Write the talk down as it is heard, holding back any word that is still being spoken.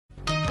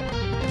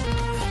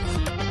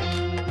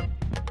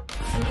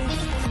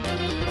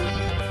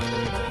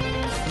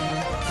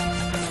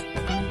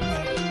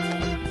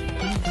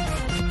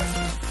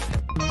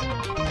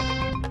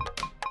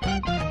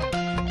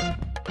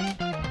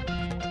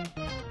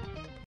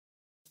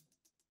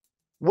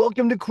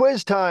Welcome to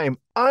Quiz Time.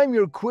 I'm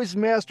your quiz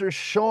master,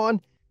 Sean,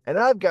 and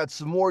I've got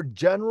some more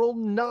general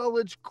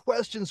knowledge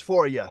questions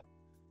for you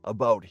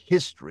about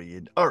history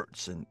and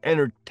arts and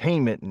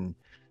entertainment and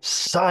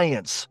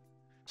science.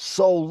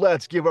 So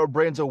let's give our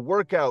brains a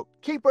workout,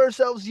 keep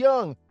ourselves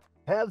young,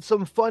 have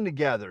some fun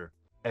together,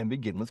 and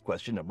begin with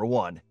question number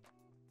one.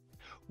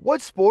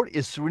 What sport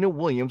is Serena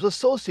Williams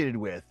associated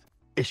with?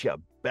 Is she a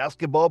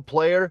basketball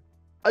player,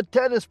 a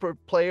tennis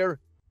player,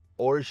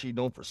 or is she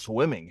known for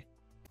swimming?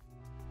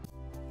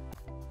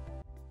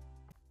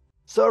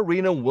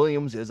 Serena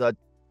Williams is a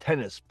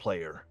tennis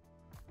player.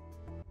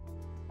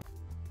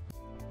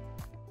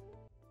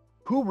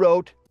 Who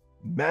wrote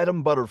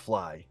Madame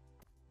Butterfly?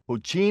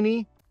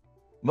 Puccini,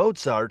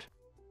 Mozart,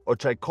 or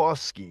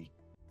Tchaikovsky?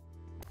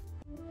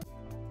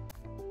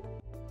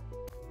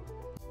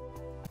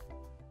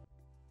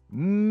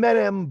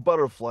 Madame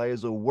Butterfly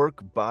is a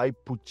work by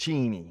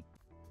Puccini.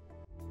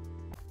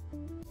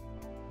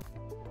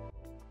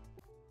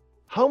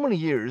 How many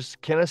years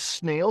can a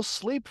snail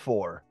sleep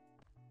for?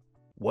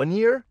 1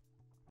 year,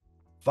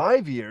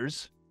 5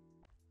 years,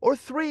 or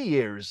 3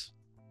 years?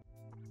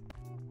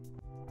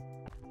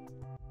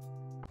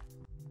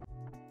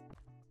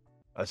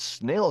 A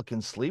snail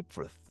can sleep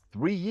for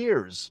 3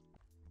 years.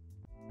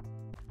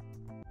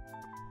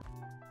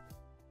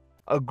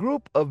 A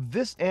group of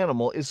this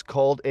animal is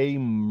called a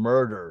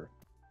murder.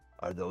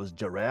 Are those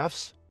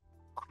giraffes,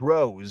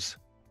 crows,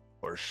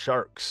 or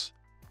sharks?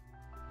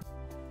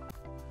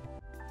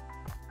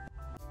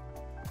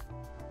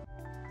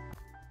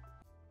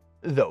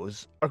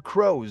 Those are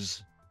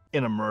crows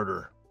in a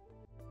murder.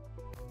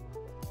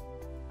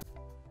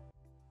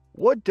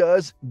 What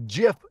does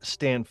GIF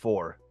stand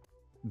for?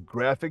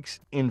 Graphics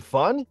in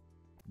fun,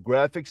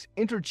 graphics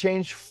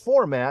interchange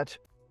format,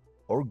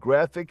 or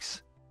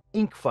graphics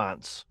ink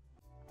fonts?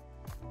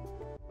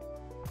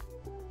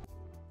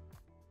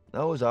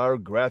 Those are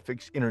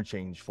graphics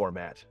interchange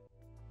format.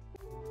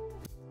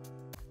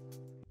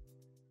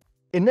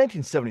 In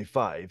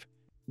 1975,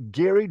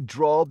 Gary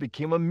Droll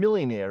became a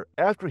millionaire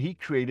after he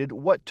created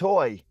what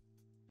toy?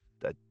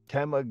 The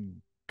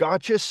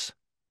Tamagotchis,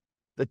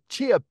 the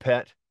Chia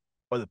Pet,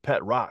 or the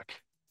Pet Rock?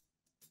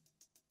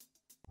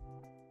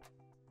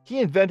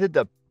 He invented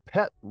the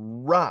Pet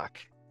Rock.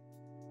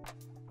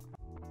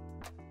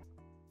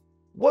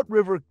 What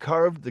river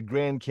carved the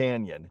Grand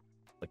Canyon?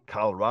 The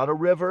Colorado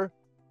River,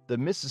 the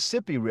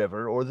Mississippi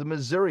River, or the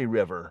Missouri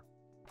River?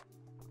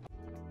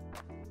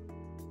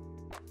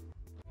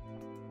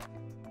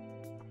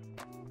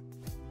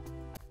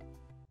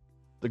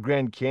 The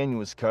Grand Canyon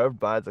was carved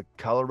by the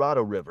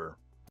Colorado River.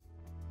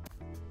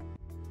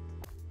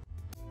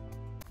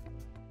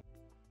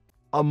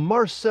 A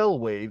Marcel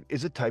wave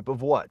is a type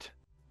of what?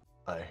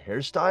 A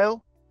hairstyle,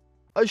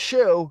 a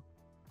show,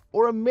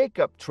 or a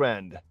makeup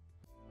trend?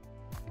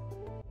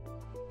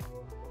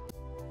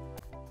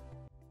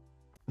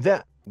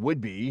 That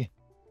would be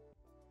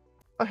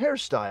a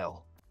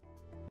hairstyle.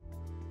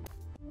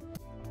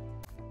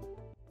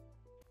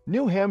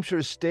 New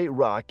Hampshire's state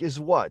rock is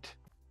what?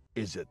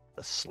 Is it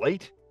a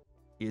slate?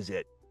 Is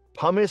it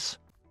pumice?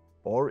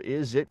 Or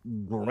is it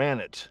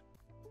granite?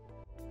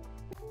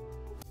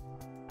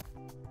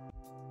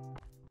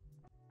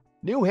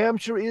 New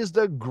Hampshire is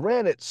the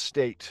granite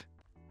state.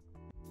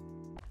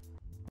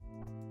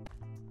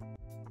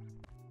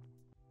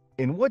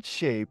 In what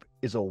shape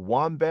is a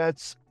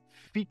wombat's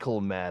fecal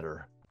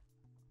matter?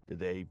 Do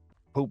they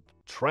poop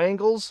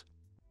triangles,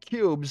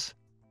 cubes,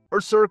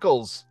 or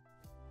circles?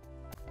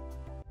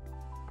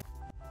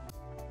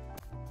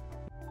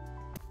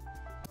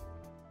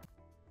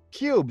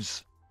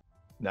 Cubes.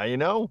 Now you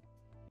know.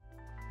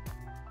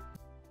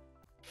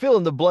 Fill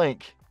in the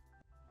blank.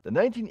 The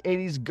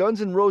 1980s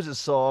Guns N' Roses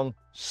song,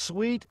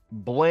 Sweet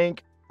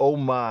Blank O'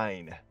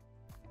 Mine.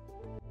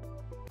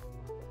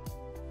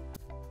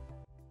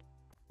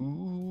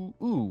 Ooh,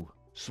 ooh,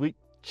 sweet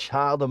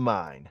child of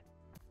mine.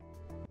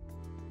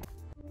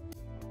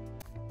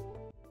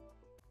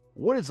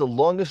 What is the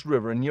longest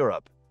river in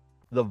Europe?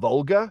 The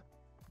Volga,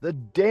 the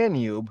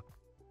Danube,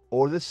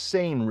 or the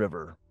Seine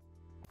River?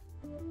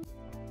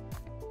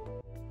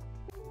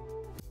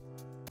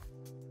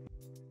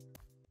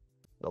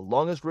 The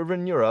longest river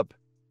in Europe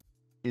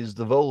is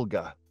the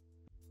Volga.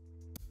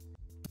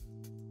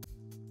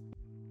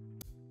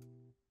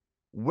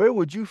 Where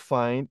would you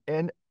find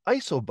an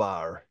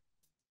isobar?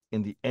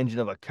 In the engine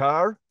of a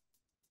car,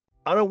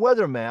 on a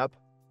weather map,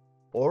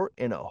 or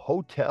in a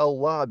hotel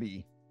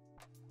lobby?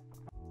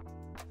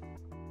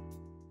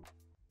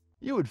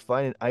 You would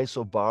find an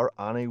isobar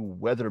on a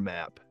weather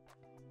map.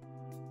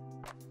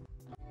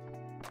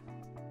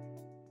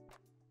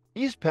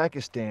 East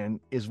Pakistan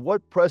is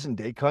what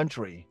present-day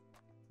country?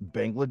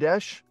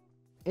 Bangladesh,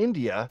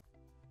 India,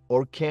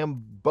 or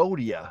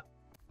Cambodia?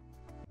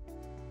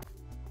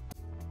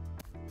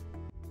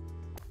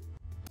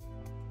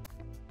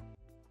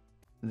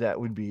 That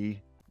would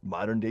be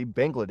modern-day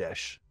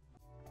Bangladesh.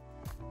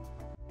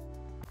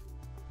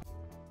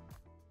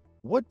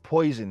 What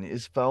poison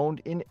is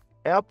found in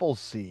apple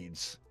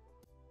seeds?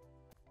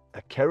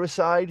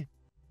 Acaricide,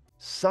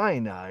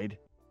 cyanide,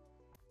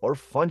 or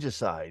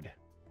fungicide?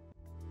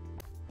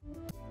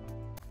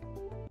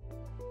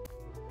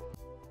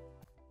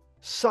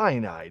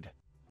 Cyanide.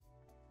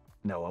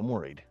 Now I'm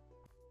worried.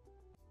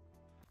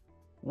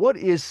 What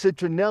is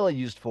citronella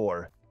used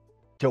for?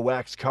 To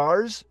wax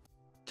cars?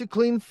 To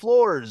clean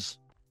floors?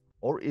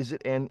 Or is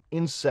it an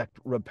insect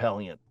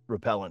repellent?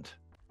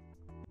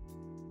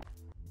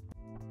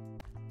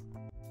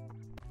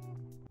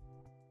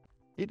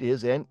 It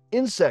is an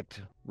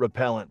insect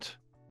repellent.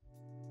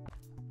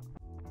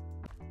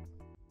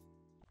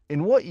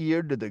 In what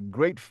year did the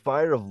Great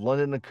Fire of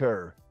London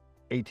occur?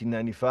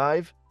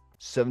 1895,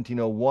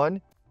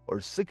 1701, or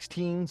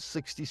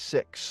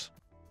 1666?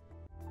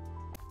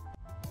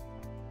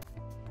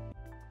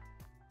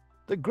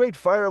 The Great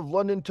Fire of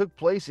London took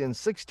place in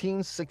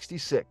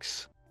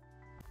 1666.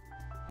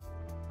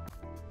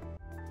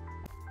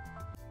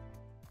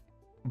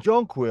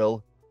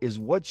 Jonquil is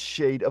what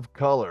shade of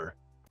color?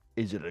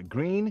 Is it a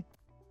green?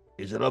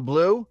 Is it a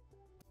blue?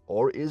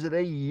 Or is it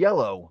a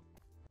yellow?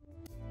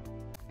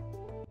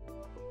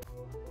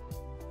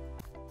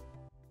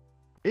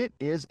 It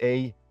is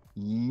a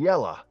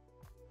yellow.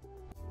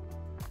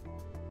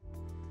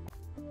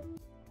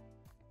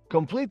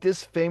 Complete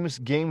this famous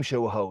game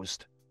show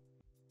host.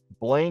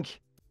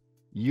 Blank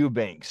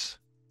Eubanks.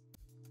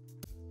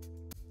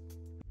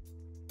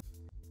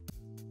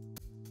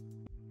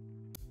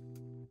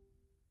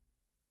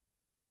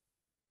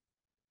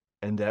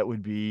 And that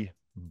would be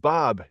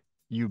Bob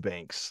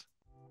Eubanks.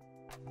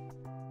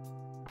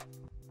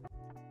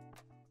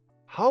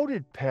 How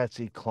did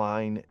Patsy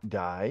Cline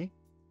die?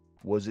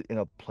 Was it in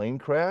a plane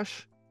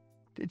crash?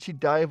 Did she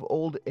die of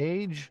old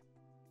age?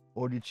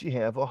 Or did she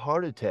have a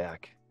heart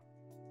attack?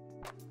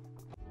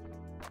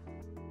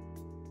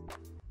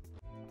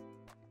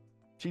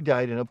 She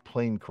died in a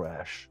plane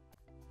crash.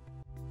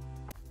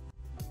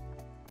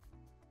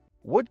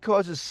 What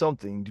causes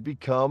something to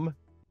become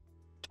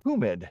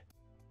tumid?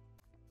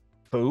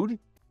 Food,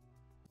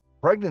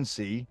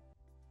 pregnancy,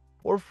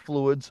 or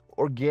fluids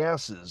or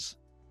gases?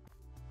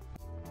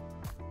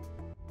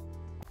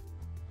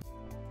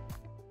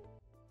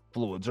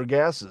 Fluids or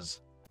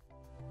gases.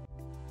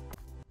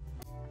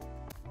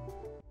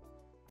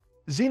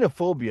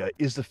 Xenophobia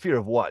is the fear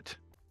of what?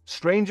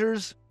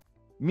 Strangers,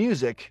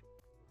 music,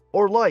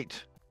 or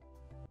light?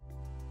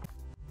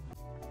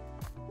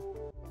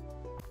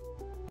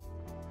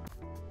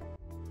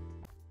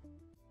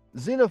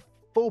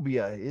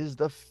 Xenophobia is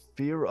the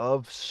fear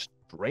of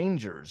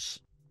strangers.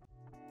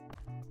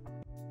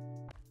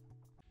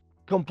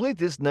 Complete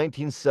this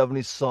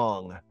 1970s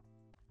song.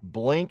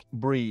 Blank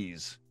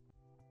breeze.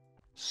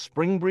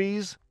 Spring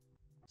breeze,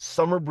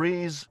 summer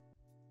breeze,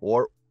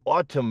 or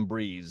autumn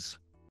breeze?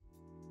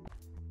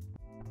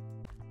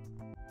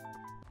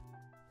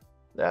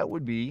 That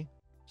would be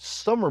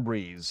summer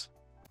breeze.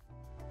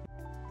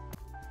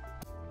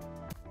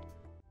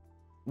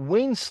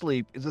 Wayne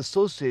sleep is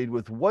associated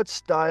with what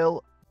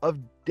style of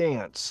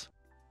dance?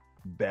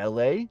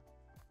 Ballet,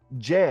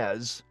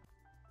 jazz,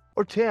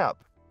 or tap?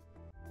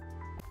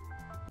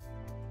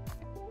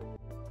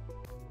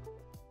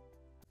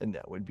 And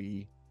that would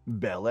be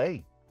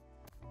ballet.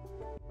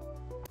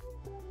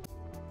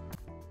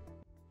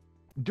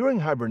 During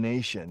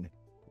hibernation,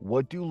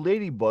 what do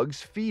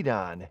ladybugs feed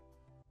on?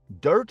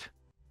 Dirt,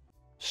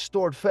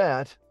 stored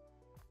fat,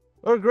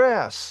 or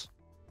grass?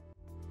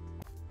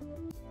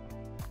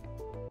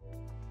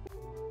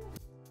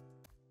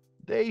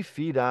 They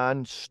feed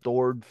on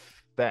stored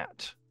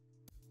fat.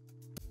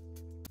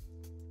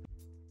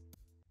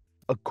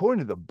 According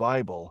to the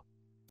Bible,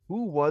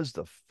 who was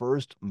the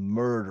first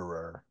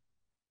murderer?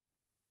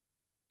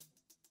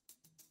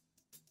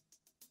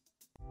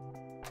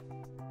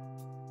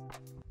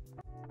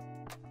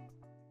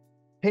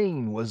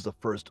 Cain was the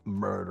first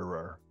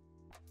murderer.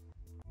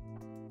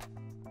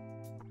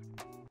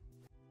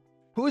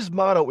 Whose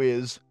motto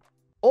is,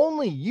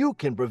 "Only you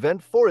can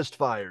prevent forest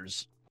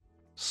fires"?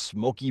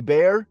 Smokey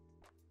Bear,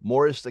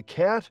 Morris the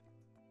Cat,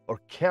 or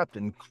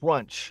Captain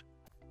Crunch?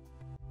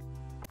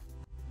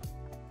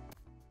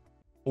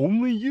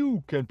 Only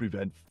you can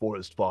prevent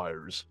forest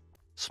fires.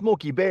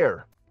 Smokey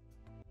Bear.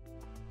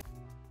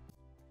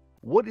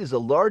 What is the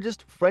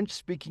largest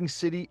French-speaking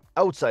city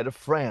outside of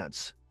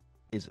France?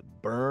 Is it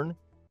Bern?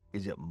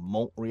 Is it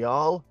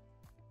Montreal?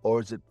 Or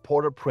is it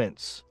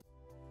Port-au-Prince?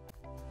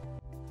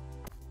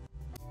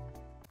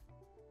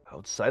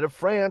 Outside of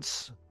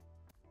France,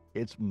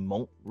 it's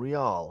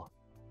Montreal.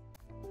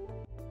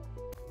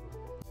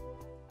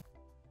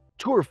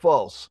 True or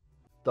false?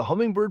 The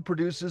hummingbird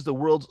produces the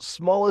world's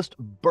smallest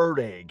bird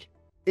egg.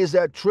 Is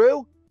that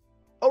true?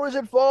 Or is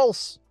it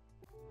false?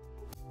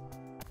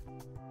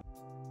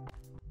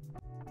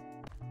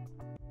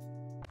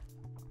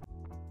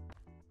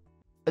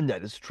 And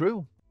that is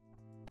true.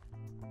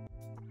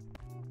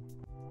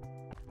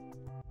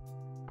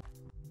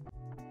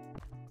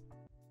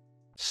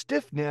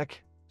 Stiff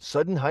neck,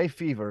 sudden high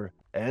fever,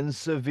 and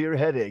severe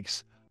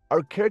headaches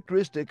are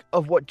characteristic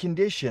of what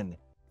condition?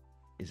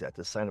 Is that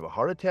the sign of a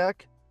heart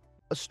attack,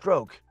 a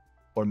stroke,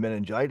 or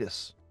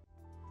meningitis?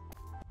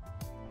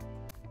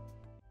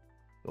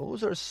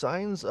 Those are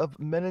signs of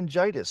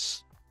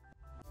meningitis.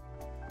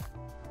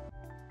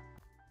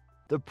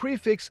 The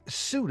prefix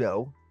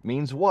pseudo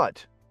means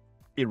what?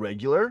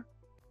 Irregular,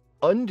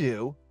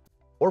 undue,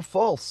 or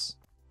false?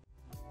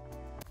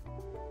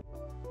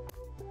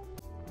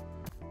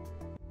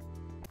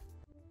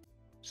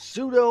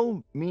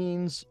 Pseudo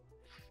means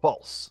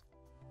false.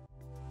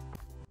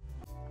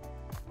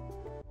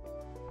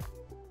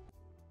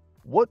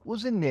 What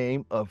was the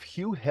name of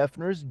Hugh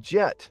Hefner's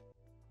jet?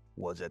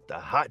 Was it the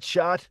Hot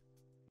Shot,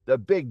 the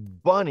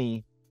Big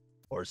Bunny,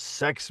 or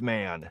Sex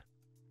Man?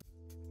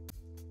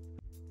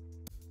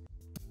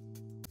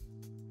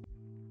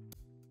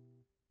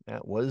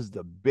 That was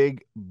the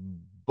Big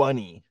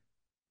Bunny.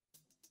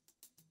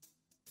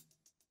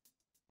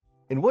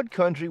 In what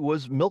country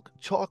was milk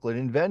chocolate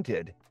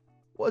invented?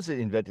 Was it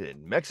invented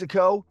in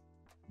Mexico,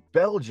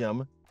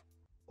 Belgium,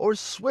 or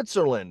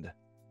Switzerland?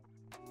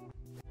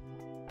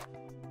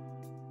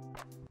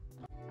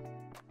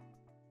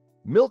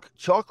 Milk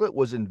chocolate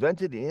was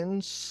invented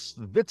in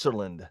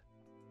Switzerland.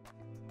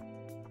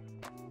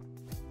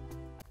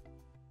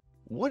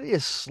 What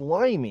is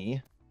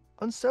slimy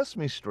on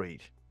Sesame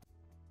Street?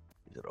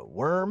 Is it a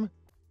worm?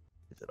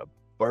 Is it a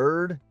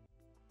bird?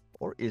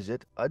 Or is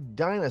it a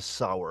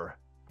dinosaur?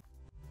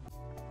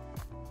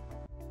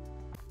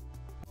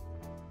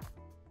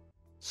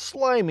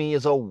 Slimy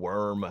is a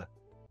worm.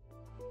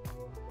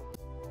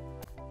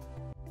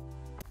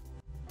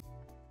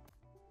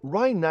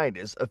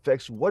 Rhinitis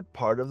affects what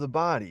part of the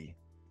body?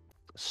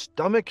 The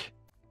stomach,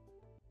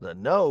 the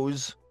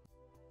nose,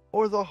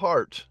 or the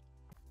heart?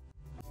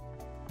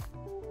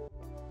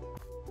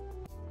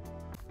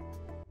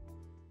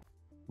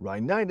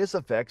 Rhinitis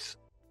affects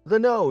the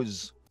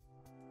nose.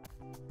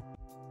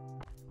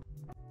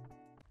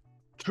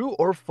 True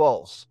or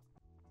false?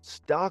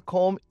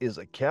 Stockholm is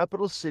a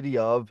capital city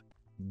of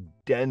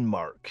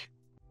Denmark.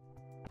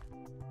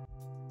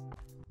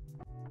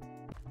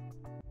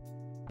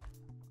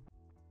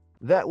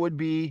 That would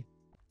be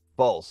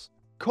false.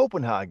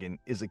 Copenhagen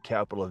is the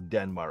capital of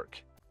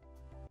Denmark.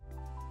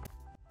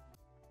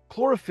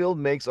 Chlorophyll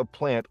makes a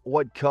plant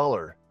what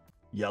color?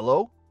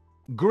 Yellow,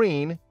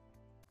 green,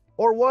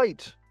 or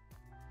white?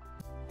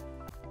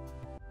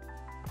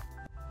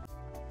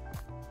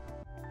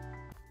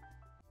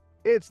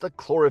 It's the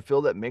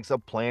chlorophyll that makes a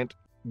plant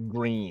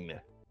green.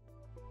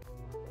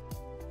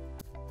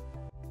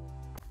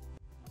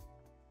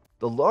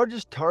 The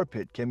largest tar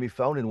pit can be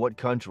found in what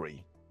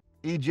country?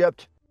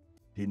 Egypt,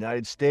 the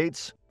United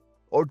States,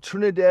 or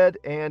Trinidad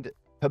and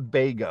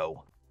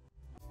Tobago?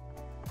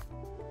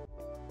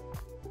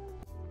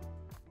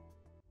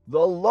 The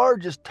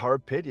largest tar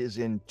pit is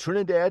in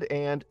Trinidad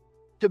and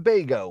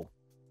Tobago.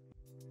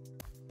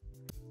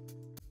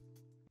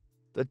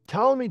 The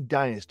Ptolemy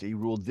dynasty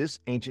ruled this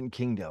ancient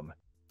kingdom: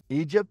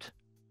 Egypt,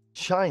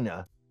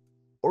 China,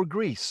 or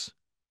Greece?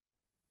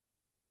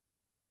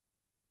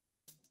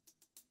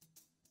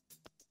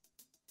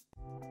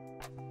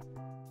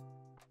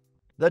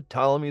 The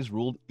Ptolemies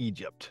ruled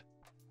Egypt.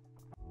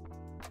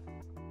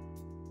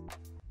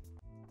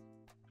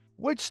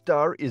 Which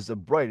star is the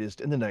brightest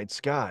in the night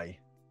sky?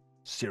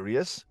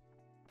 Sirius,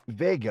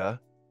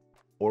 Vega,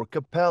 or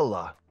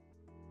Capella?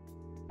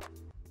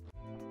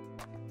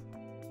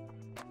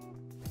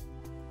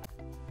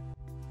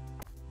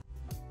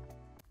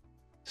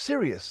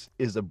 Sirius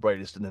is the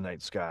brightest in the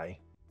night sky.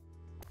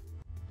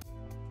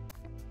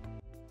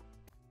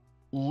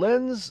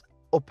 Lens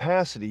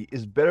opacity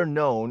is better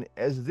known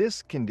as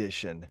this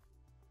condition: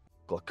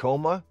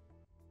 glaucoma,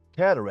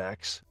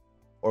 cataracts,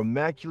 or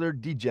macular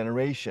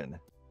degeneration.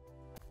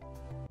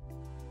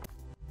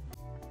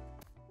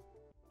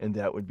 And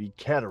that would be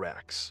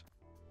cataracts.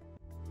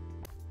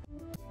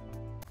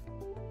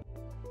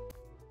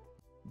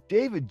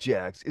 David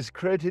Jacks is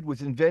credited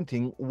with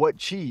inventing what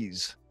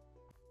cheese?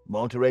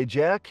 Monterey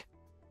Jack,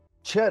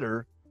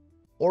 Cheddar,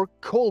 or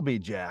Colby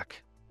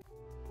Jack?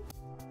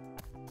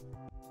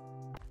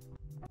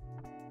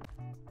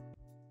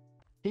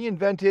 He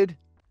invented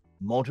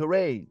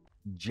Monterey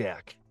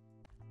Jack.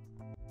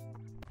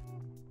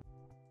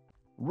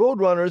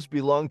 Roadrunners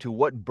belong to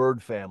what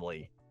bird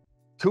family?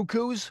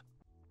 Cuckoos,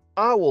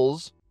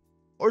 owls,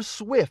 or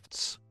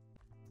swifts?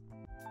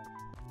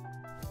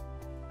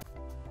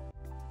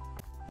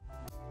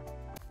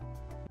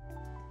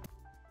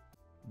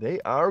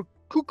 They are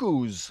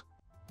cuckoos.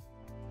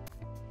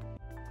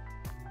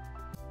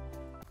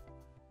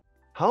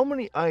 How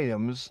many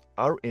items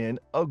are in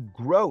a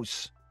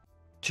gross?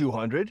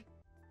 200,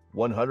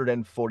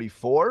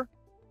 144,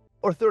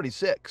 or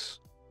 36?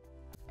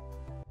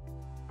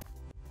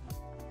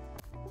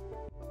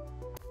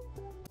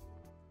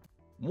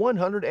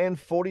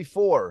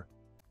 $144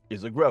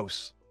 is a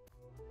gross.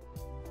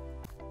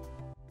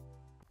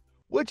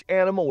 Which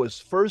animal was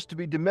first to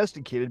be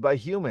domesticated by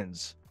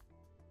humans?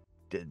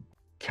 Did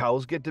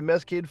cows get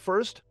domesticated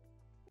first?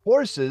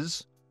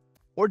 Horses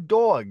or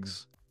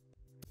dogs?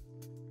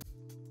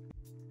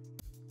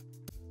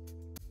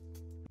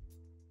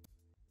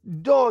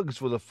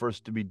 Dogs were the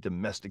first to be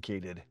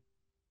domesticated.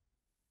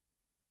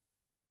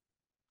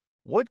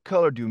 What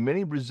color do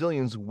many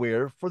Brazilians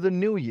wear for the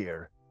new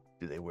year?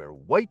 Do they wear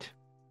white?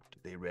 Do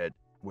they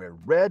wear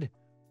red?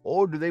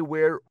 Or do they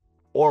wear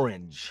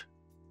orange?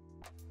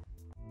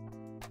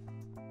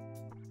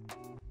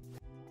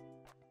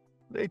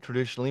 They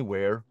traditionally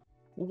wear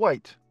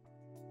white.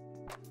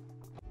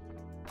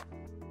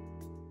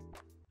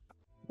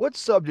 What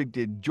subject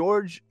did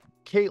George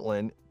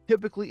Catlin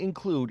typically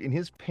include in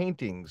his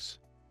paintings?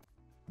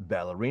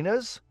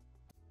 Ballerinas,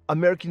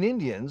 American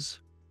Indians,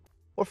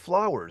 or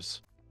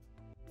flowers?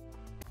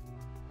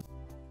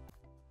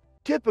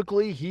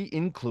 Typically, he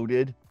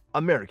included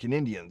American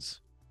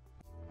Indians.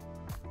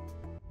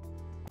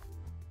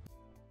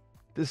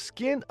 The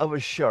skin of a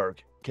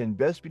shark can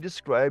best be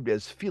described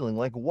as feeling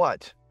like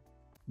what?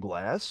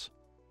 Glass,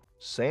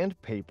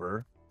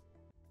 sandpaper,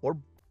 or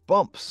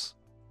bumps?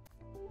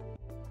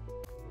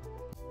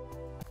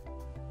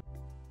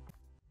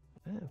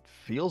 It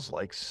feels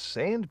like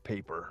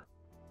sandpaper.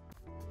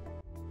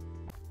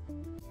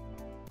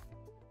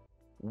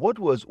 What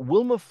was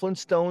Wilma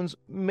Flintstone's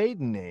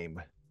maiden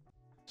name?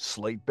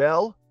 Slate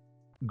Bell,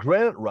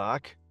 Granite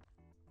Rock,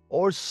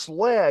 or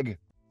Slag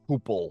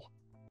Hoople?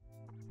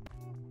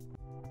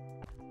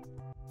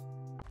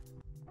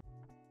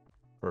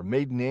 Her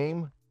maiden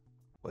name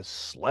was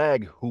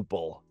Slag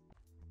Hoople.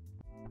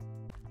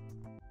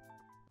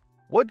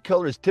 What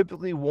color is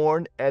typically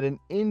worn at an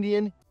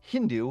Indian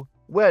Hindu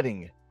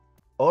wedding?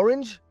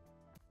 Orange,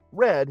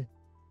 red,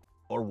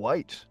 or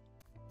white?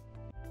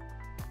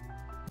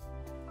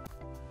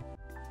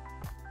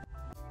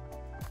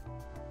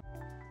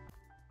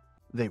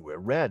 They wear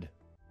red.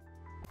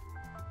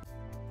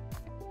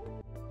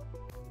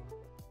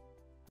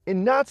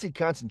 In Nazi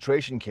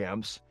concentration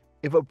camps,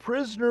 if a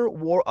prisoner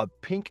wore a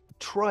pink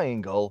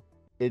triangle,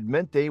 it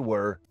meant they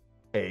were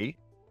A,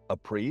 a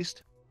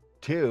priest,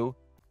 2,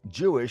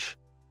 Jewish,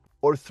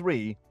 or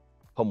 3,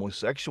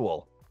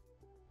 homosexual.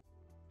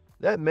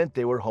 That meant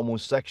they were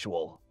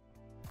homosexual.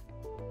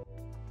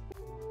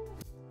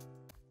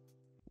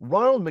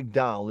 Ronald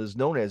McDonald is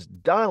known as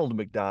Donald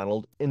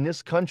McDonald in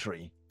this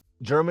country,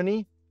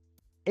 Germany,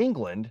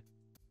 England,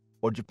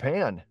 or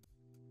Japan.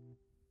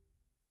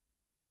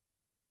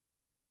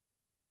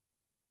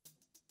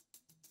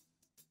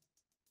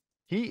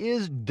 He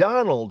is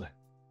Donald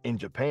in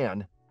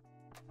Japan.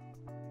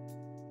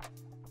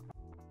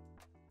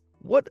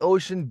 What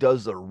ocean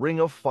does the Ring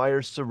of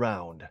Fire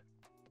surround?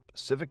 The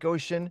Pacific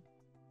Ocean,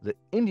 the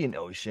Indian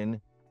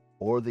Ocean,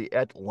 or the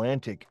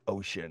Atlantic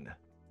Ocean?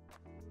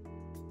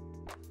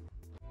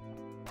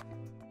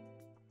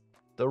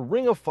 The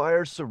Ring of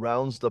Fire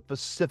surrounds the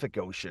Pacific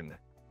Ocean.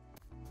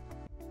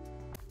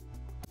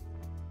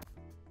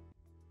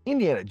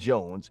 Indiana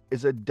Jones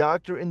is a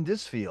doctor in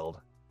this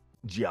field: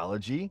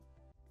 geology,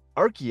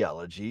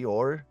 archaeology,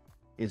 or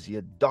is he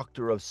a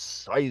doctor of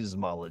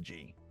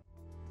seismology?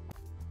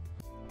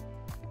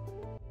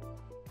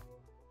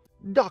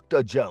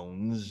 Dr.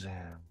 Jones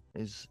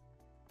is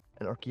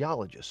an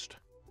archaeologist.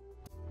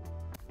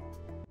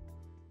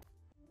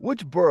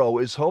 Which borough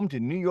is home to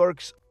New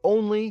York's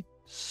only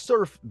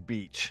surf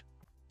beach?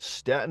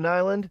 Staten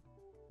Island,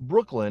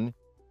 Brooklyn,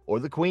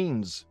 or the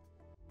Queens?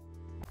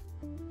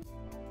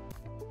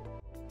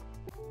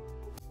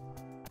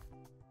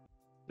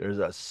 There's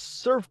a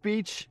surf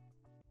beach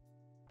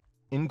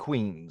in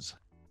Queens.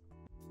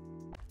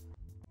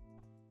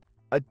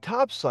 A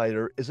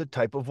topsider is a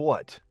type of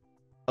what?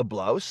 A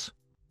blouse,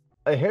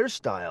 a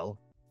hairstyle,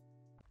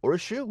 or a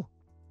shoe?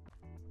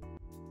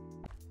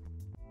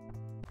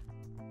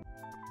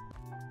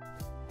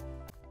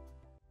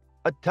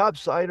 A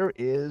topsider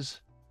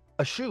is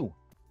a shoe.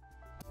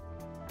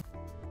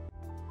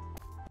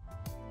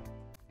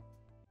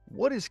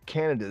 What is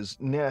Canada's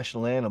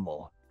national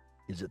animal?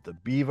 Is it the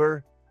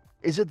beaver?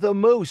 Is it the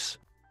moose?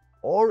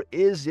 Or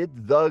is it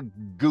the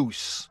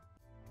goose?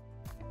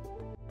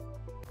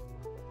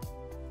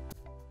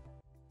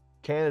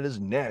 Canada's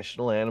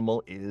national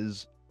animal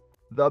is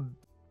the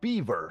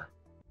beaver.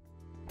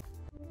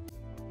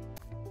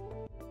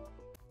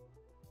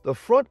 The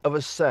front of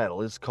a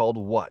saddle is called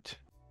what?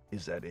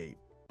 Is that a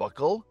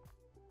buckle,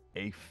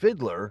 a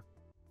fiddler,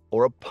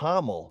 or a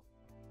pommel?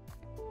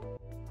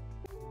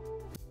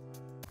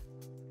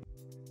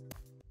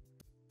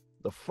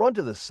 The front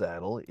of the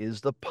saddle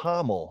is the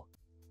pommel.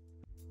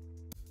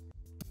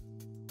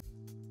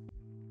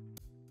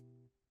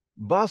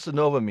 Bossa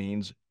Nova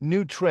means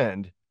new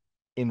trend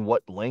in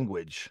what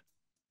language?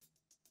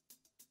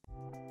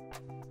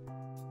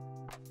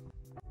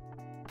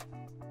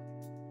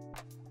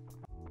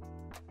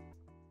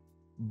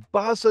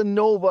 Bossa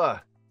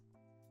Nova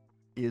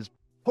is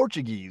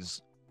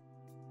Portuguese.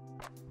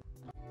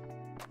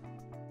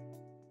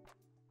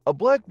 A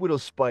black widow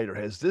spider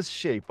has this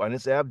shape on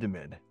its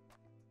abdomen.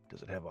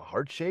 Does it have a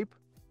heart shape,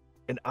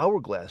 an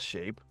hourglass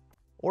shape,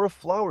 or a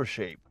flower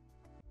shape?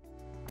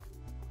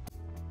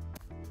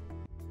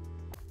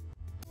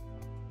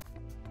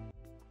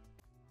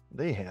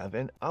 They have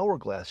an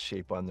hourglass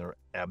shape on their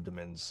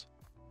abdomens.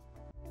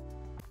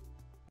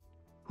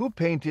 Who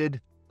painted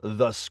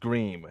The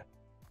Scream?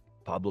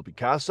 Pablo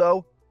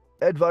Picasso,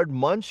 Edvard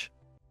Munch,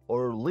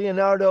 or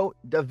Leonardo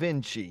da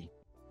Vinci?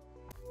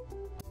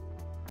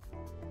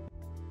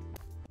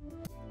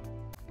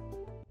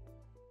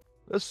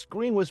 The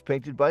screen was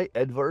painted by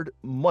Edvard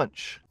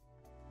Munch.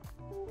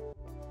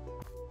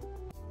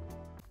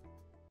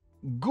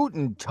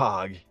 Guten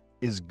Tag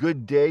is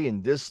good day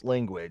in this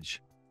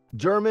language.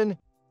 German,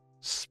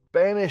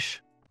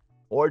 Spanish,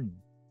 or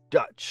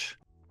Dutch?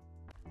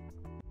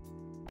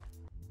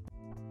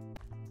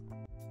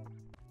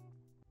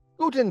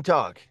 Guten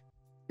Tag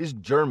is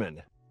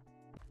German.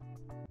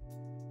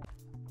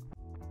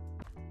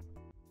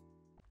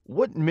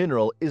 What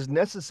mineral is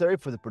necessary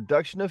for the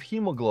production of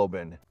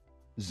hemoglobin?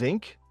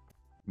 Zinc,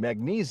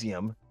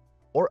 magnesium,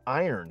 or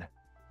iron?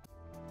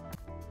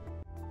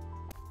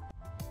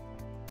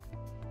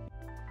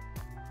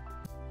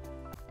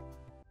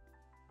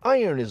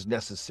 Iron is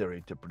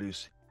necessary to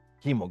produce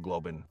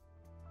hemoglobin.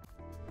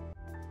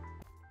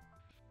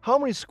 How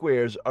many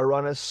squares are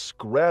on a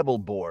Scrabble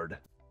board?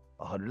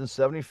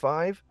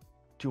 175,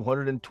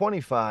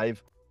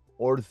 225,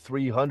 or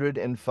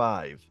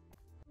 305?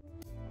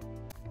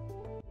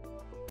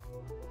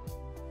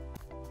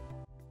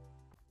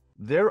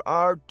 There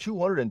are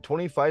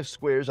 225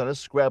 squares on a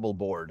Scrabble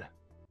board.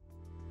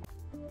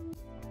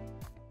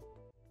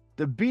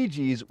 The Bee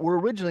Gees were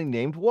originally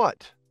named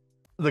what?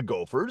 The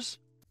Gophers,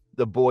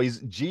 the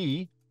Boys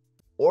G,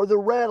 or the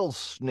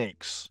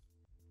Rattlesnakes?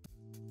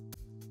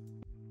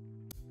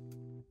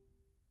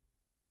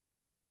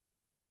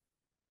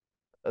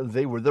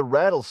 They were the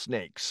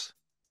Rattlesnakes.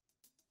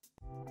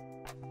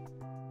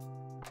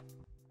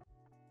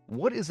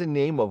 What is the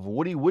name of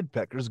Woody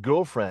Woodpecker's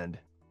girlfriend?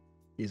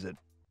 Is it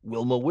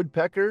Wilma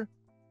Woodpecker,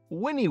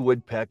 Winnie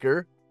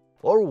Woodpecker,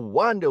 or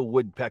Wanda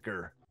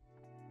Woodpecker?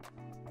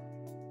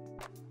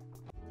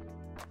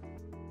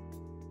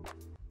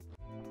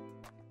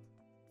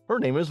 Her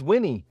name is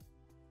Winnie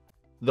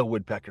the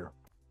Woodpecker.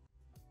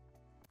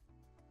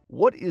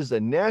 What is the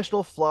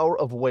national flower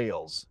of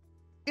Wales?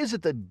 Is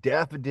it the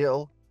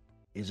daffodil?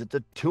 Is it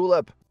the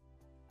tulip?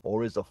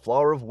 Or is the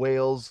flower of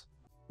Wales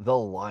the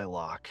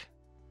lilac?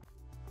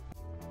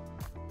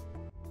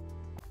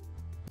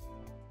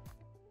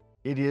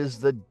 It is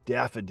the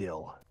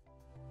daffodil.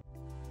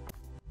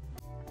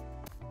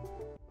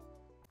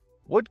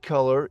 What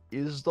color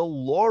is the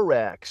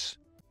Lorax?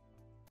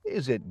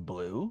 Is it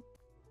blue?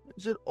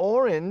 Is it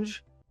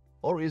orange?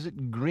 Or is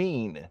it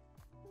green?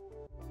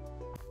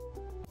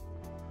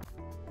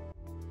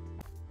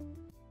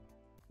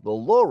 The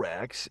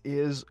Lorax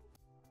is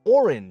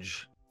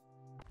orange.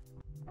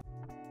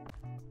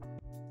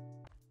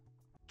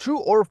 True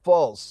or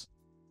false?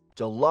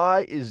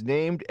 July is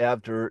named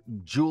after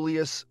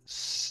Julius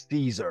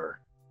Caesar.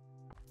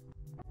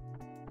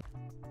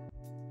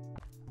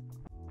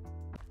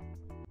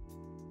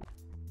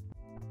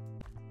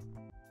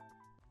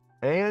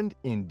 And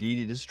indeed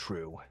it is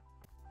true.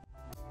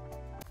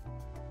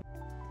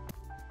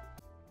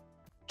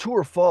 True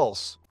or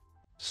false?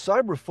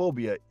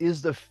 Cyberphobia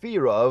is the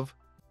fear of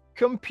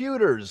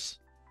computers.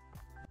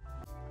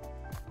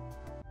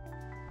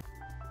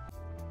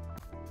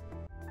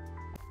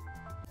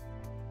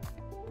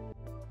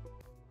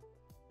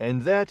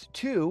 And that,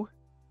 too,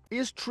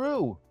 is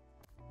true.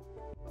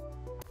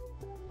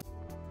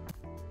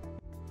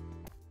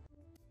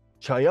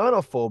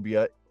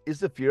 Cyanophobia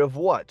is the fear of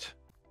what?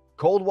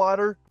 Cold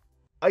water,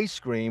 ice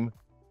cream,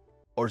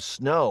 or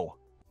snow?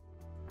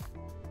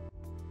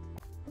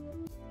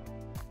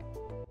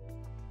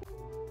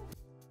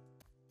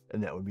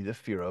 And that would be the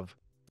fear of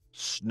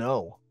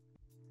snow.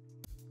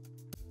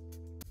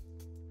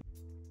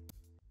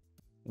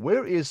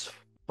 Where is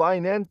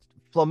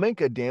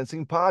flamenco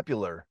dancing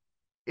popular?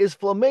 Is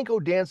flamenco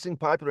dancing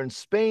popular in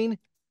Spain,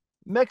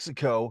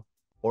 Mexico,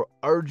 or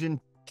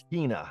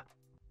Argentina?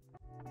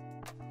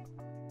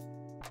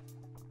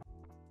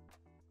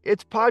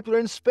 It's popular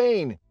in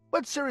Spain,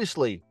 but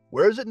seriously,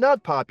 where is it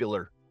not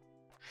popular?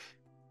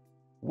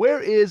 Where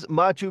is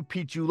Machu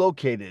Picchu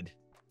located?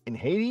 In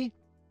Haiti,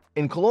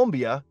 in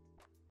Colombia,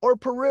 or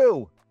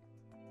Peru?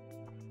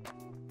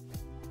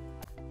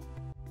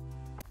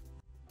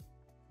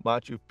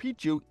 Machu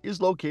Picchu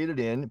is located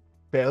in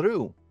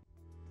Peru.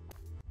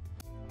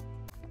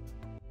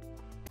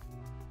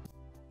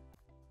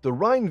 The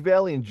Rhine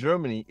Valley in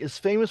Germany is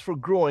famous for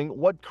growing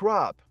what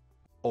crop?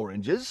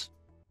 Oranges,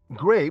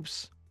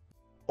 grapes,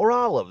 or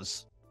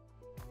olives?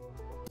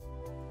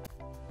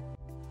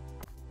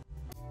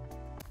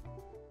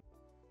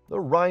 The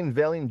Rhine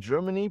Valley in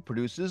Germany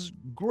produces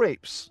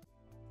grapes.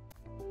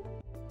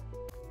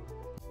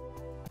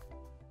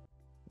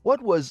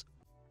 What was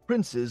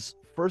Prince's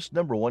first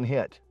 #1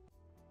 hit?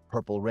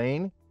 Purple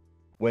Rain,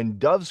 When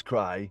Doves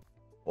Cry,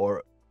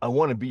 or I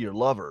Want to Be Your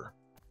Lover?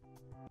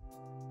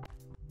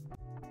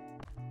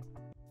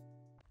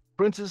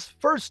 Prince's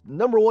first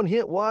 #1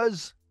 hit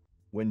was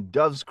When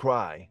Doves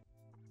Cry.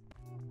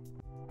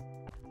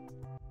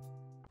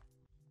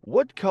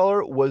 What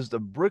color was the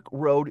brick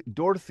road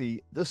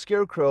Dorothy, the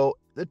Scarecrow,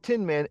 the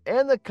Tin Man,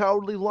 and the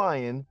Cowardly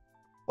Lion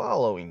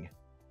following?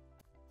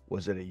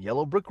 Was it a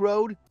yellow brick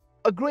road,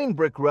 a green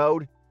brick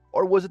road,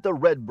 or was it the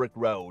red brick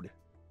road?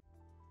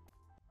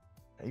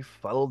 They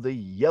followed the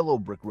yellow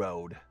brick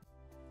road.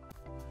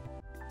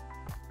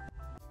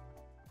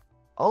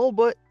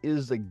 Alba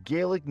is the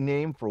Gaelic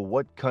name for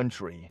what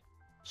country?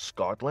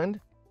 Scotland,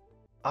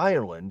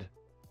 Ireland,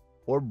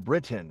 or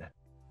Britain?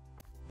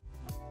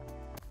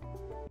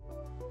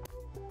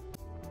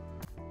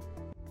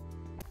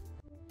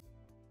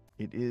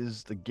 It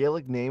is the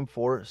Gaelic name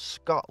for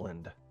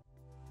Scotland.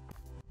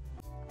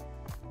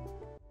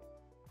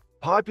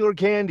 Popular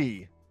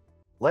candy.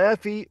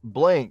 Laffy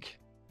blank.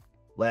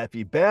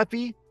 Laffy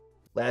Baffy,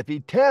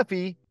 Laffy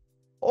Taffy,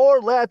 or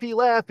Laffy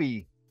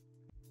Laffy?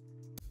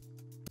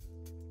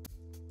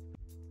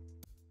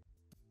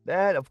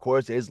 That, of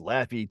course, is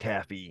Laffy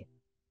Taffy.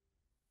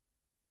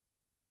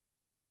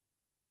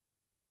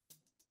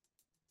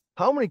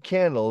 How many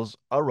candles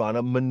are on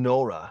a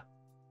menorah?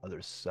 Are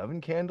there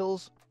 7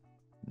 candles,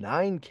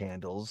 9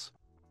 candles,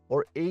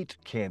 or 8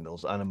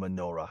 candles on a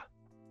menorah?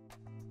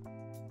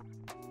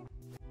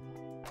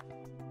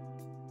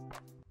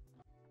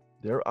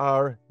 There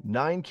are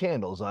 9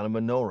 candles on a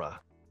menorah.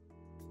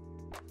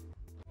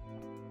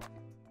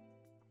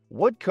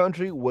 What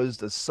country was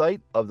the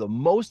site of the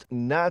most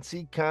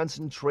Nazi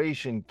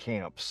concentration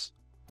camps?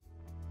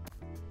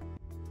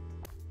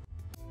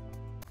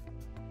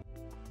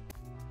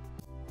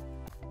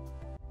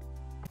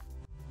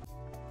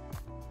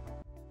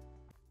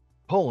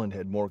 Poland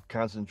had more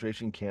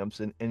concentration camps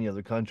than any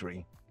other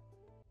country.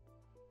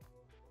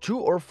 True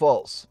or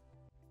false?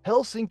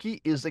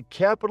 Helsinki is the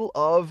capital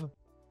of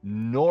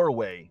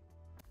Norway.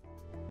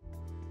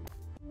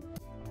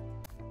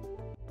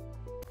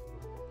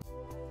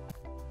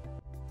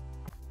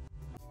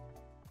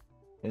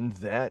 And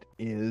that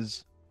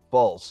is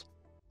false.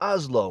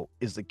 Oslo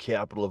is the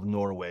capital of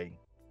Norway.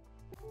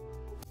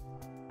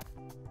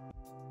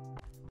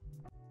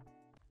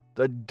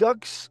 The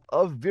ducts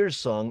of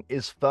Virsung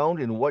is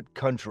found in what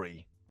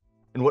country?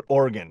 In what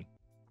organ?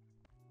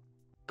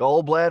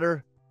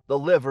 Gallbladder, the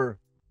liver,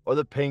 or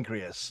the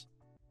pancreas?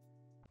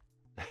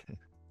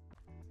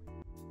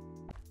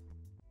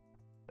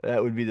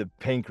 That would be the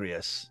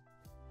pancreas.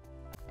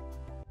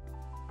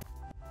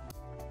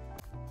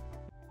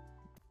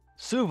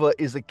 Suva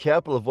is the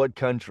capital of what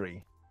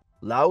country?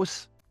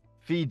 Laos,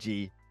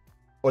 Fiji,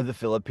 or the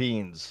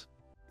Philippines?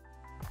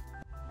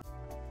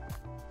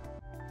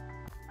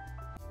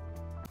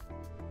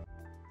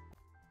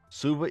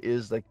 Suva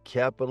is the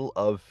capital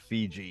of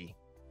Fiji.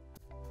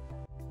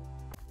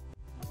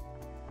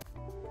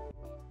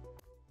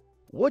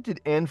 What did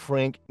Anne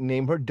Frank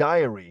name her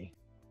diary?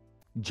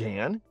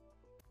 Jan,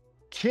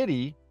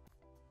 Kitty,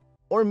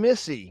 or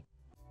Missy?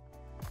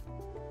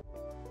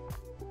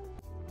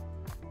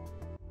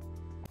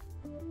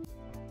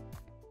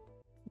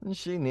 And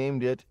she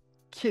named it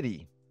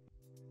Kitty.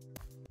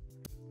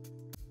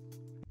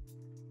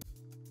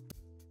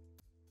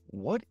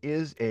 What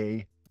is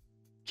a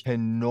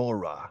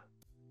Kenora?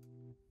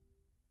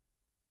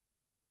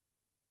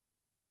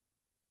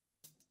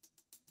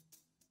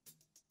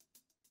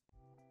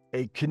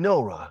 A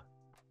Kenora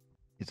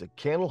is a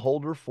candle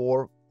holder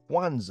for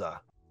Kwanzaa.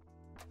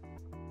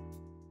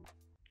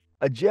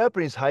 A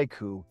Japanese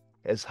haiku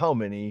has how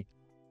many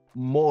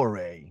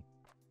moire?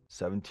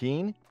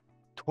 17,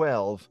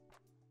 12,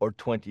 or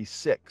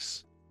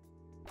 26?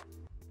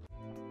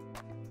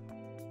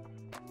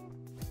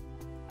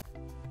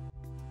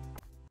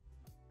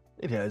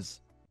 It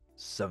has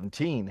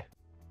 17.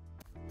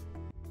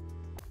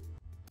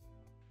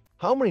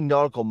 How many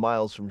nautical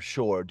miles from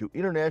shore do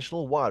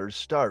international waters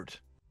start?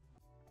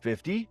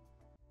 50,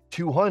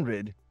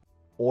 200,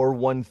 or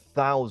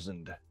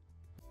 1,000?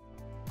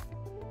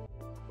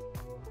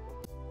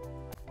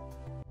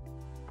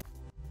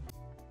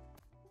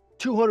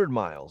 "200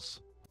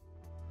 miles.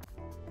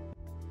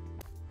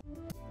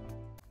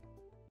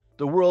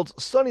 The world's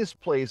sunniest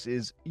place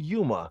is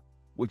Yuma,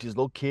 which is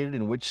located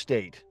in which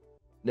state?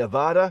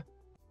 Nevada,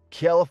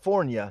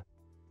 California,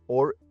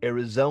 or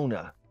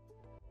Arizona?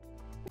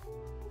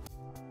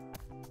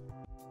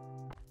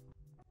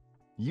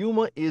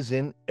 Yuma is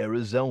in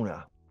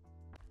Arizona.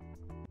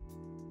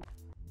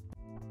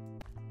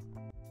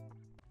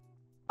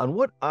 On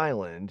what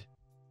island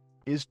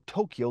is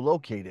Tokyo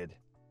located?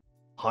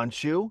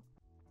 Honshu,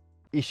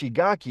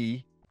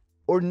 Ishigaki,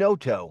 or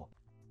Noto?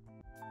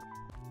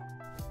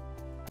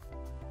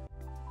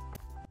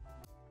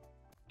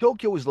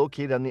 Tokyo is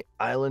located on the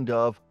island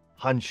of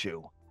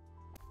Honshu.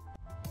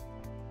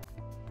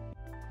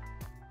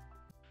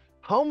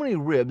 How many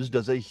ribs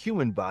does a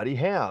human body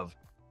have?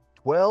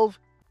 12,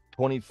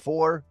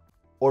 24,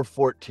 or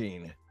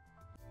 14?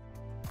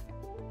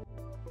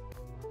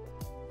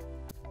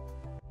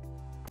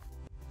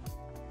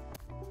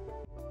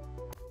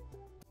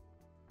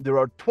 There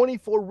are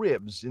 24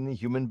 ribs in the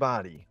human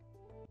body.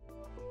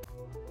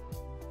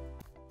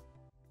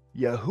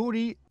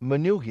 Yehudi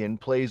Menuhin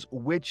plays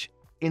which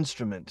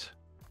instrument?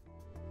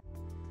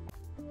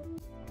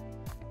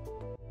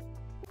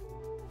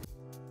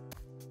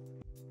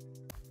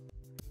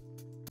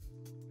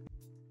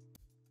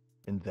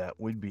 And that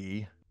would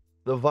be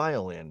the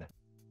violin.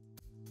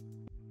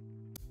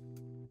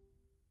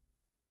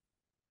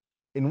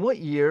 In what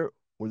year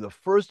were the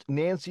first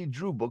Nancy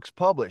Drew books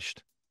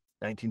published?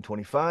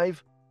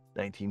 1925,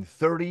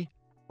 1930,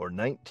 or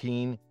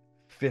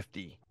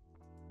 1950?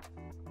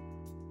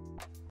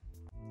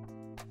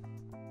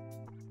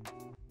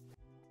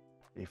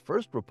 They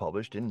first were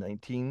published in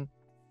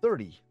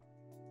 1930.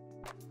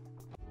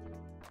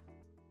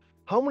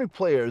 How many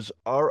players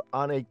are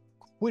on a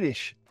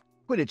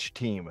Quidditch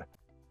team?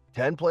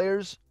 10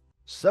 players,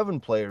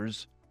 7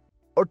 players,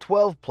 or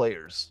 12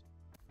 players?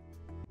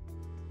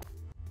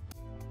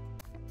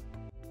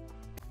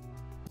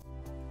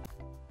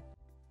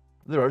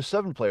 There are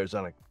 7 players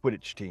on a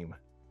Quidditch team.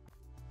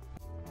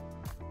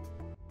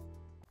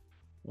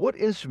 What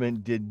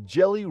instrument did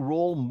Jelly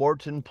Roll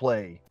Morton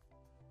play?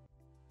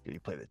 Did he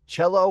play the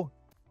cello,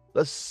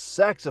 the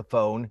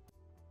saxophone,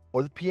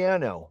 or the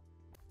piano?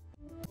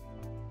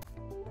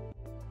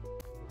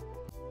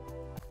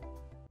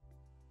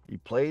 He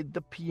played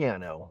the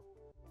piano.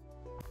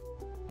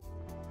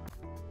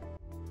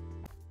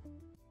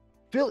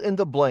 Fill in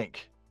the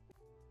blank.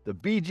 The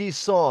Bee Gees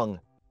song,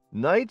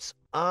 Nights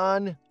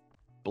on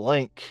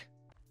Blank.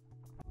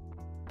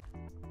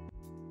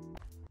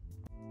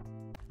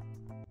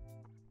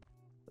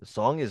 The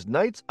song is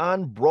Nights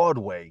on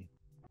Broadway.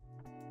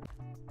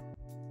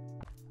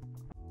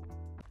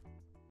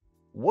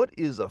 What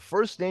is the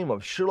first name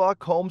of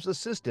Sherlock Holmes'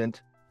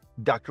 assistant,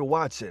 Dr.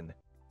 Watson?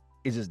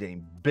 Is his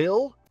name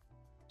Bill,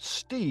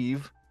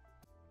 Steve,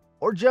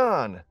 or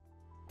John?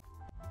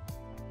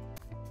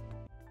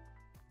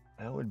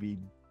 That would be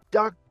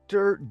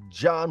Dr.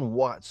 John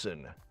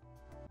Watson.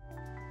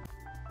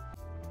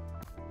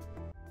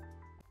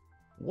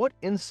 What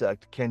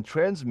insect can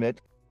transmit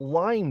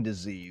Lyme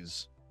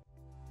disease?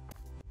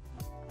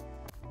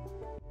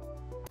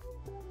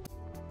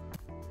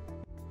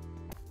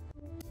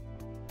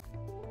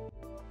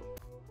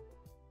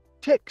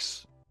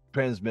 Ticks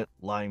transmit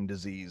Lyme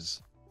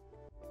disease.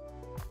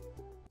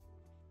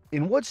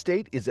 In what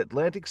state is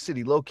Atlantic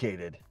City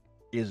located?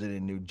 Is it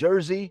in New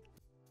Jersey,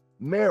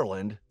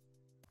 Maryland,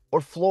 or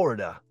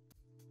Florida?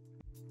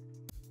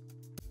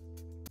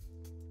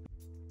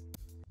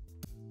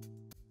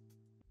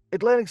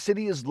 Atlantic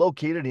City is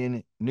located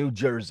in New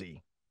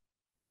Jersey.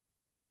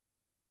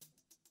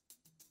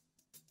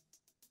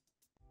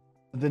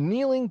 The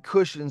kneeling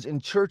cushions in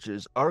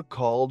churches are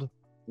called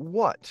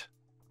what?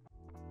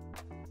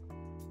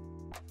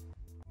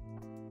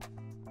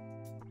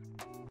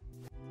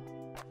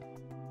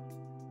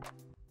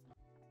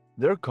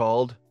 They're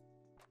called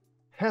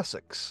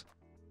hassocks.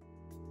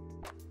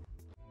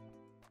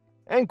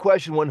 And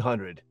question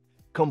 100.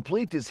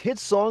 Complete this hit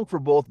song for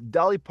both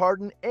Dolly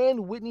Parton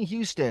and Whitney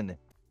Houston.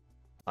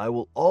 I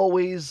will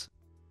always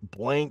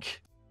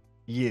blank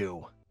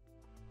you.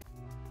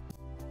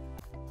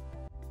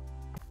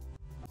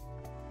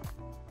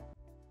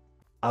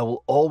 I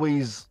will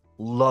always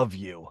love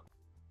you.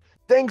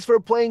 Thanks for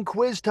playing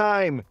Quiz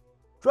Time.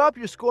 Drop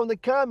your score in the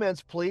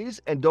comments, please,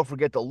 and don't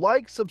forget to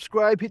like,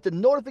 subscribe, hit the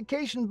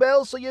notification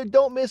bell so you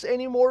don't miss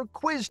any more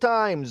quiz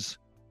times.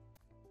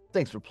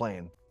 Thanks for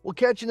playing. We'll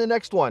catch you in the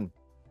next one.